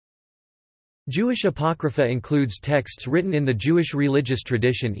Jewish apocrypha includes texts written in the Jewish religious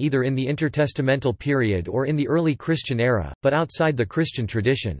tradition either in the intertestamental period or in the early Christian era, but outside the Christian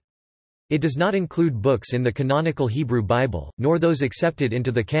tradition. It does not include books in the canonical Hebrew Bible, nor those accepted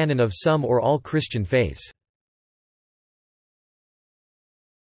into the canon of some or all Christian faiths.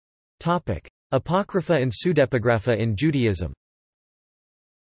 Apocrypha and pseudepigrapha in Judaism.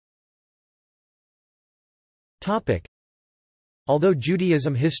 Although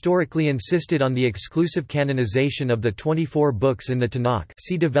Judaism historically insisted on the exclusive canonization of the 24 books in the Tanakh,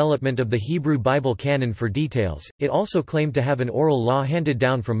 see Development of the Hebrew Bible canon for details, it also claimed to have an oral law handed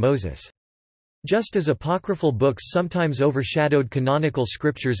down from Moses. Just as apocryphal books sometimes overshadowed canonical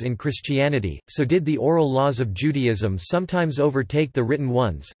scriptures in Christianity, so did the oral laws of Judaism sometimes overtake the written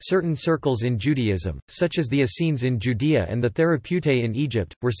ones. Certain circles in Judaism, such as the Essenes in Judea and the Therapeutae in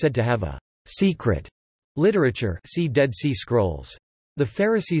Egypt, were said to have a secret literature. See Dead Sea Scrolls. The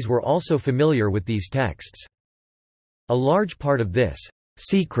Pharisees were also familiar with these texts. A large part of this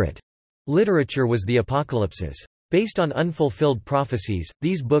secret literature was the Apocalypses. Based on unfulfilled prophecies,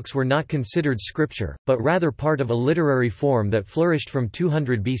 these books were not considered scripture, but rather part of a literary form that flourished from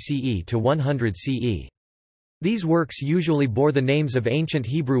 200 BCE to 100 CE. These works usually bore the names of ancient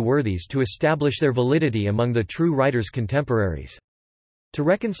Hebrew worthies to establish their validity among the true writer's contemporaries. To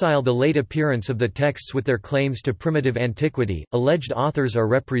reconcile the late appearance of the texts with their claims to primitive antiquity, alleged authors are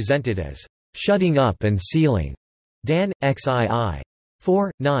represented as shutting up and sealing Dan, XII.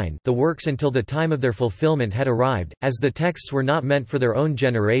 4:9 the works until the time of their fulfillment had arrived, as the texts were not meant for their own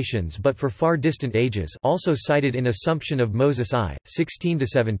generations but for far distant ages, also cited in Assumption of Moses I,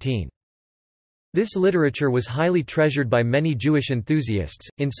 16–17. This literature was highly treasured by many Jewish enthusiasts,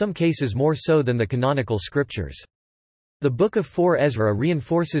 in some cases more so than the canonical scriptures. The Book of 4 Ezra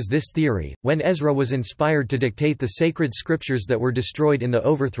reinforces this theory, when Ezra was inspired to dictate the sacred scriptures that were destroyed in the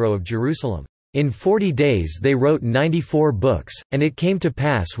overthrow of Jerusalem. In 40 days they wrote 94 books, and it came to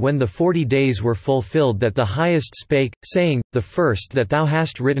pass when the 40 days were fulfilled that the Highest spake, saying, The first that thou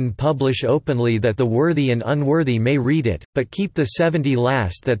hast written publish openly that the worthy and unworthy may read it, but keep the 70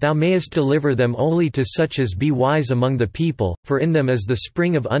 last that thou mayest deliver them only to such as be wise among the people, for in them is the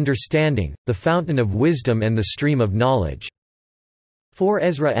spring of understanding, the fountain of wisdom and the stream of knowledge. 4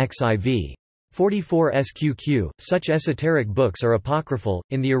 Ezra XIV. 44 SQQ. Such esoteric books are apocryphal,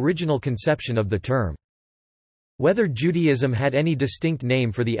 in the original conception of the term. Whether Judaism had any distinct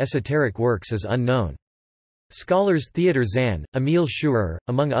name for the esoteric works is unknown. Scholars Theodor Zahn, Emil Schurer,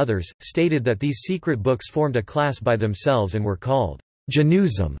 among others, stated that these secret books formed a class by themselves and were called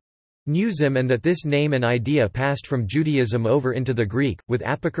Januzim, and that this name and idea passed from Judaism over into the Greek, with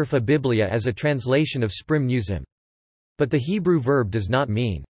Apocrypha Biblia as a translation of Sprim Nuzim. But the Hebrew verb does not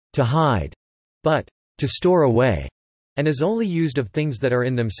mean to hide, but to store away, and is only used of things that are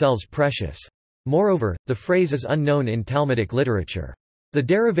in themselves precious. Moreover, the phrase is unknown in Talmudic literature. The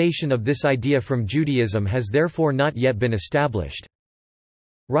derivation of this idea from Judaism has therefore not yet been established.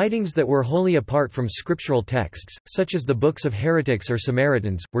 Writings that were wholly apart from scriptural texts, such as the books of heretics or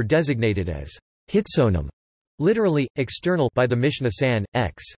Samaritans, were designated as hitsonim, literally, external, by the Mishnah San,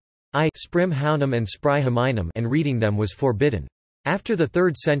 X. I Sprim Haunum and Spry Haminum, and reading them was forbidden. After the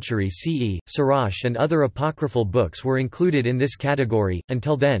 3rd century CE, Sirach and other apocryphal books were included in this category.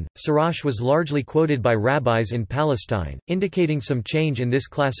 Until then, Sirach was largely quoted by rabbis in Palestine, indicating some change in this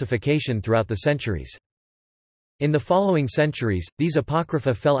classification throughout the centuries. In the following centuries, these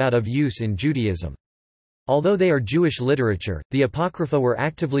apocrypha fell out of use in Judaism. Although they are Jewish literature, the apocrypha were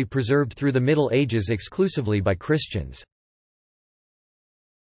actively preserved through the Middle Ages exclusively by Christians.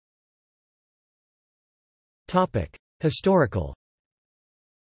 Historical.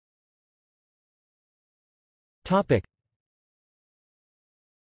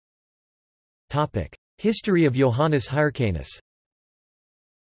 History of Johannes Hyrcanus.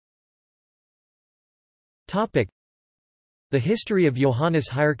 The history of Johannes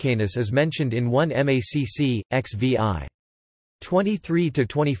Hyrcanus is mentioned in 1 Macc. XVI.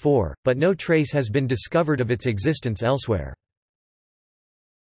 23–24, but no trace has been discovered of its existence elsewhere.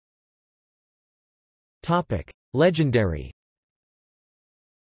 Legendary.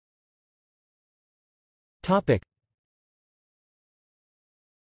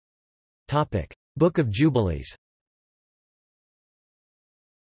 Book of Jubilees.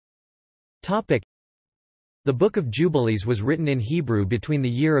 The Book of Jubilees was written in Hebrew between the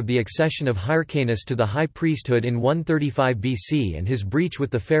year of the accession of Hyrcanus to the high priesthood in 135 BC and his breach with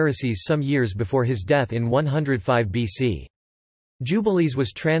the Pharisees some years before his death in 105 BC. Jubilees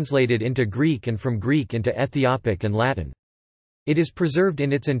was translated into Greek and from Greek into Ethiopic and Latin. It is preserved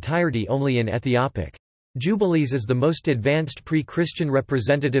in its entirety only in Ethiopic. Jubilees is the most advanced pre-Christian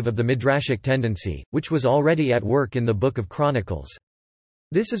representative of the Midrashic tendency, which was already at work in the Book of Chronicles.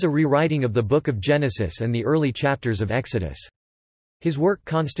 This is a rewriting of the Book of Genesis and the early chapters of Exodus. His work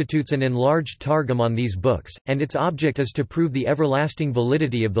constitutes an enlarged targum on these books, and its object is to prove the everlasting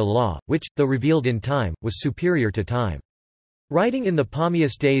validity of the law, which, though revealed in time, was superior to time. Writing in the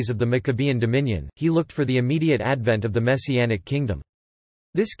palmiest days of the Maccabean dominion, he looked for the immediate advent of the Messianic kingdom.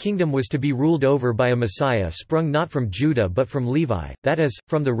 This kingdom was to be ruled over by a Messiah sprung not from Judah but from Levi, that is,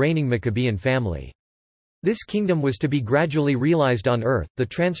 from the reigning Maccabean family. This kingdom was to be gradually realized on earth, the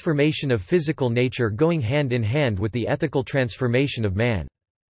transformation of physical nature going hand in hand with the ethical transformation of man.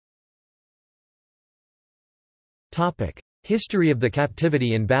 History of the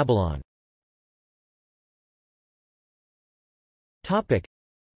captivity in Babylon.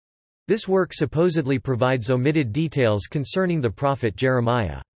 This work supposedly provides omitted details concerning the prophet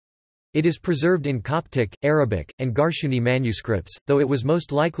Jeremiah. It is preserved in Coptic, Arabic, and Garshuni manuscripts, though it was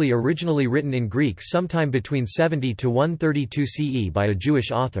most likely originally written in Greek sometime between 70 to 132 CE by a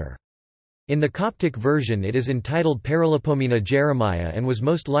Jewish author. In the Coptic version it is entitled Paralipomena Jeremiah and was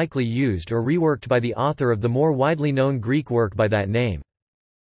most likely used or reworked by the author of the more widely known Greek work by that name.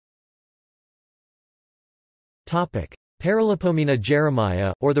 Paralipomena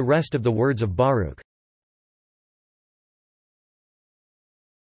Jeremiah, or the rest of the words of Baruch.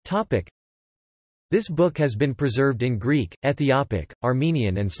 This book has been preserved in Greek, Ethiopic,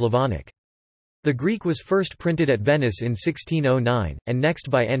 Armenian and Slavonic. The Greek was first printed at Venice in 1609, and next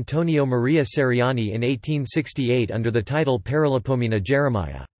by Antonio Maria Seriani in 1868 under the title Paralipomena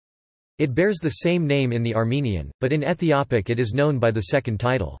Jeremiah. It bears the same name in the Armenian, but in Ethiopic it is known by the second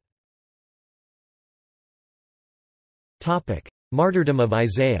title. Martyrdom of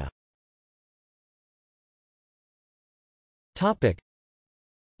Isaiah.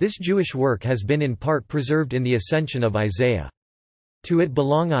 This Jewish work has been in part preserved in the Ascension of Isaiah. To it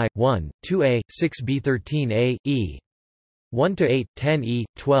belong I, 1, 2a, 6b 13a, e. 1–8, 10e,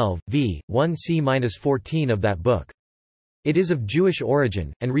 12, v, 1c–14 of that book. It is of Jewish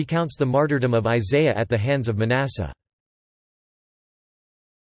origin, and recounts the martyrdom of Isaiah at the hands of Manasseh.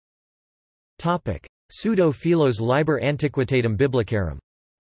 Pseudo-Philos Liber Antiquitatum Biblicarum.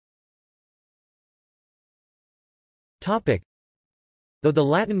 Though the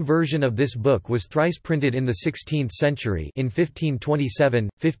Latin version of this book was thrice printed in the 16th century in 1527,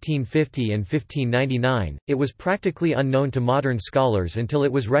 1550 and 1599, it was practically unknown to modern scholars until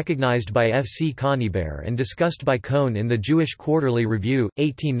it was recognized by F. C. Conybeare and discussed by Cohn in the Jewish Quarterly Review,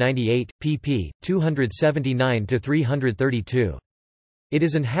 1898, pp. 279–332. It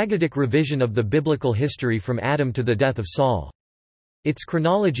is an Haggadic revision of the biblical history from Adam to the death of Saul. Its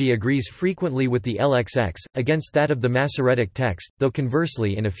chronology agrees frequently with the LXX, against that of the Masoretic text, though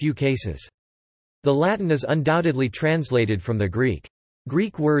conversely in a few cases. The Latin is undoubtedly translated from the Greek.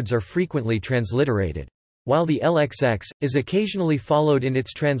 Greek words are frequently transliterated. While the LXX is occasionally followed in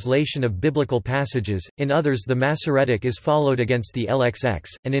its translation of biblical passages, in others the Masoretic is followed against the LXX,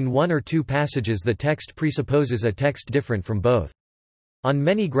 and in one or two passages the text presupposes a text different from both. On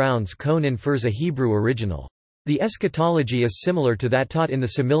many grounds Cohn infers a Hebrew original. The eschatology is similar to that taught in the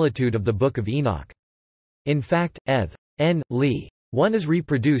similitude of the Book of Enoch. In fact, Ev. N. Lee. 1 is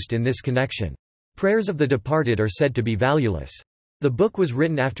reproduced in this connection. Prayers of the departed are said to be valueless. The book was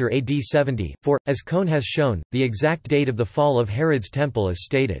written after AD 70, for, as Cohn has shown, the exact date of the fall of Herod's temple is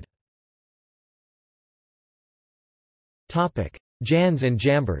stated. Jans and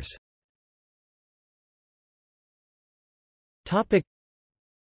Jambres.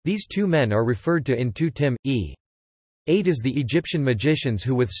 These two men are referred to in 2 Tim. E. 8 as the Egyptian magicians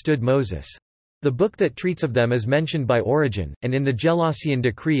who withstood Moses. The book that treats of them is mentioned by Origen, and in the Gelasian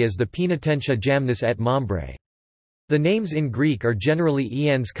decree as the Penitentia Jamnus et Mambre. The names in Greek are generally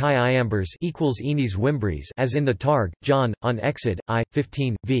Eans Chi Iambers equals Enis Wimbres as in the Targ, John, on Exod, I,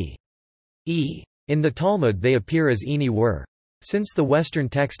 15, v. E. In the Talmud they appear as Eni were. Since the Western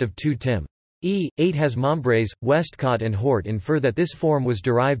text of 2 Tim. E. 8 has Mambres, Westcott and Hort infer that this form was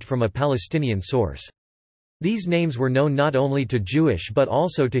derived from a Palestinian source. These names were known not only to Jewish but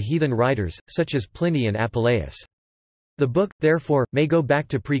also to heathen writers, such as Pliny and Apuleius. The book, therefore, may go back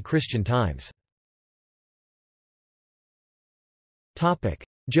to pre-Christian times.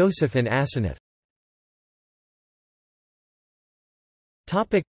 Joseph and Asenath.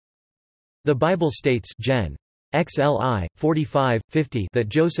 The Bible states Gen. XLI, 45, 50 that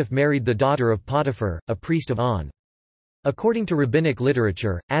Joseph married the daughter of Potiphar, a priest of On. According to rabbinic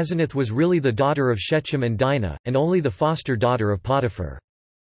literature, Asenath was really the daughter of Shechem and Dinah, and only the foster daughter of Potiphar.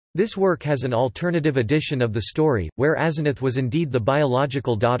 This work has an alternative edition of the story, where Asenath was indeed the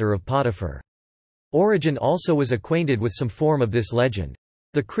biological daughter of Potiphar. Origen also was acquainted with some form of this legend.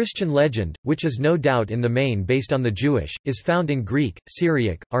 The Christian legend, which is no doubt in the main based on the Jewish, is found in Greek,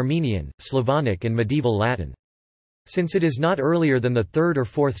 Syriac, Armenian, Slavonic and medieval Latin. Since it is not earlier than the 3rd or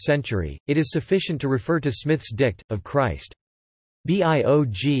 4th century, it is sufficient to refer to Smith's Dict, of Christ.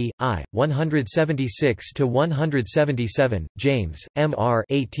 Biog. I. 176–177, James, M.R.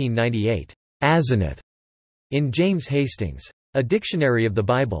 1898. Asenath. In James Hastings. A Dictionary of the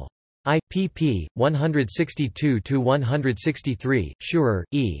Bible. I. pp. 162–163, Schurer,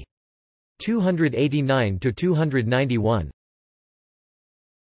 E. 289–291.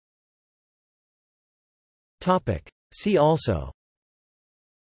 See also.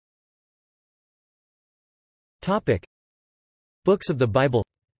 Books of the Bible.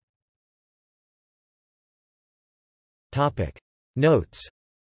 Notes.